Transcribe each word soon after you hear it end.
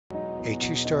a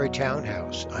two-story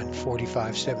townhouse on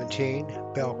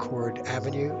 4517 Bell Cord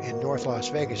Avenue in North Las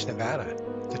Vegas, Nevada.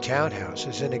 The townhouse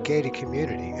is in a gated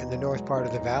community in the north part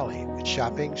of the valley, with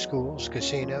shopping, schools,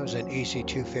 casinos, and easy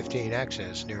 215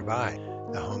 access nearby.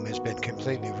 The home has been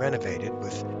completely renovated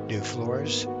with new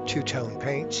floors, two-tone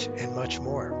paints, and much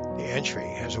more. The entry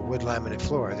has a wood laminate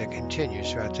floor that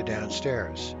continues throughout the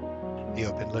downstairs. The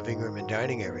open living room and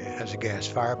dining area has a gas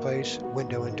fireplace,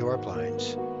 window and door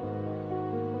blinds.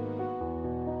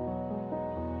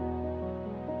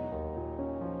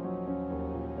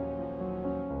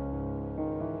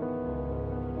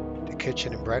 The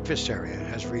kitchen and breakfast area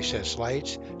has recessed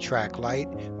lights, track light,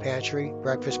 pantry,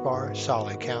 breakfast bar,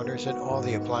 solid counters, and all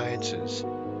the appliances.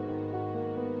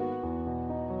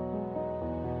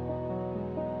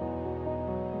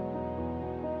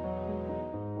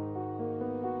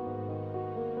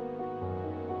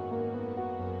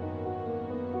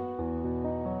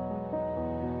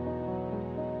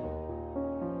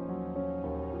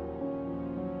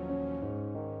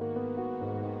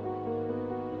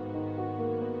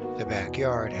 The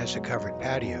backyard has a covered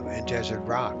patio and desert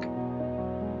rock.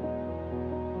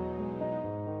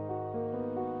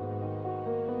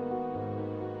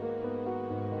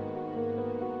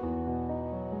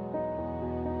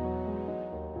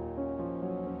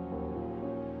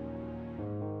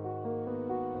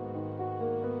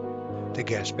 The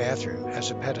guest bathroom has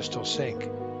a pedestal sink.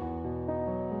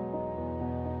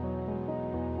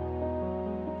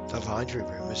 The laundry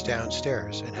room is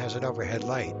downstairs and has an overhead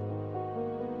light.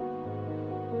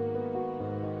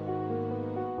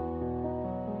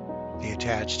 The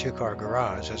attached two-car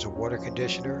garage has a water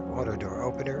conditioner, auto door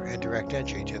opener, and direct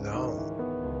entry to the home.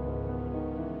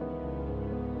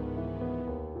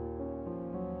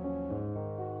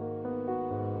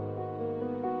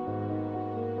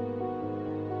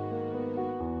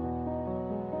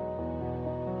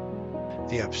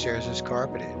 The upstairs is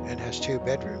carpeted and has two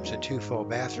bedrooms and two full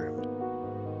bathrooms.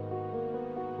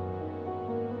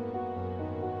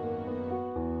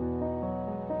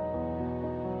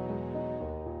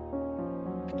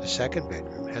 The second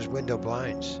bedroom has window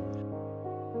blinds.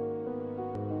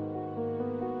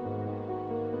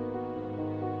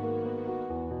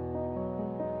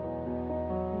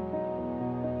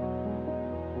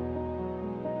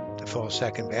 The full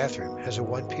second bathroom has a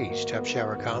one-piece tub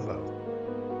shower combo.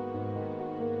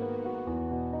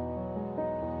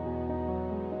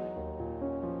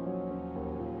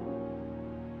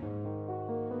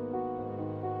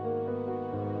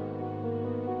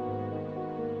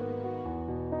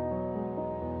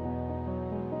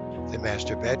 The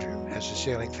master bedroom has a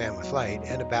ceiling fan with light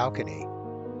and a balcony.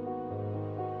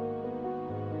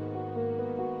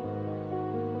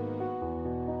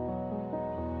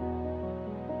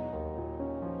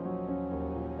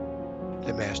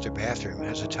 The master bathroom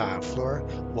has a tile floor,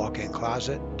 walk-in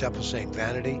closet, double sink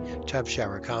vanity, tub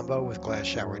shower combo with glass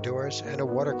shower doors, and a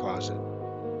water closet.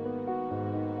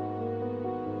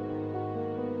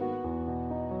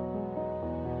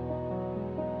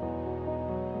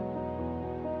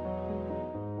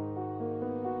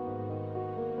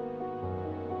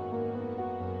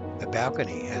 The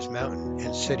balcony has mountain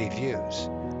and city views.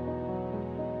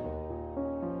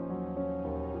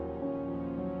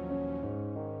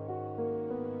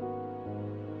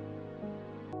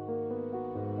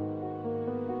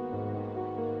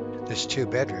 This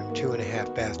two-bedroom,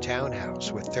 2.5-bath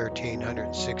townhouse with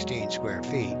 1,316 square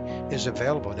feet is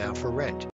available now for rent.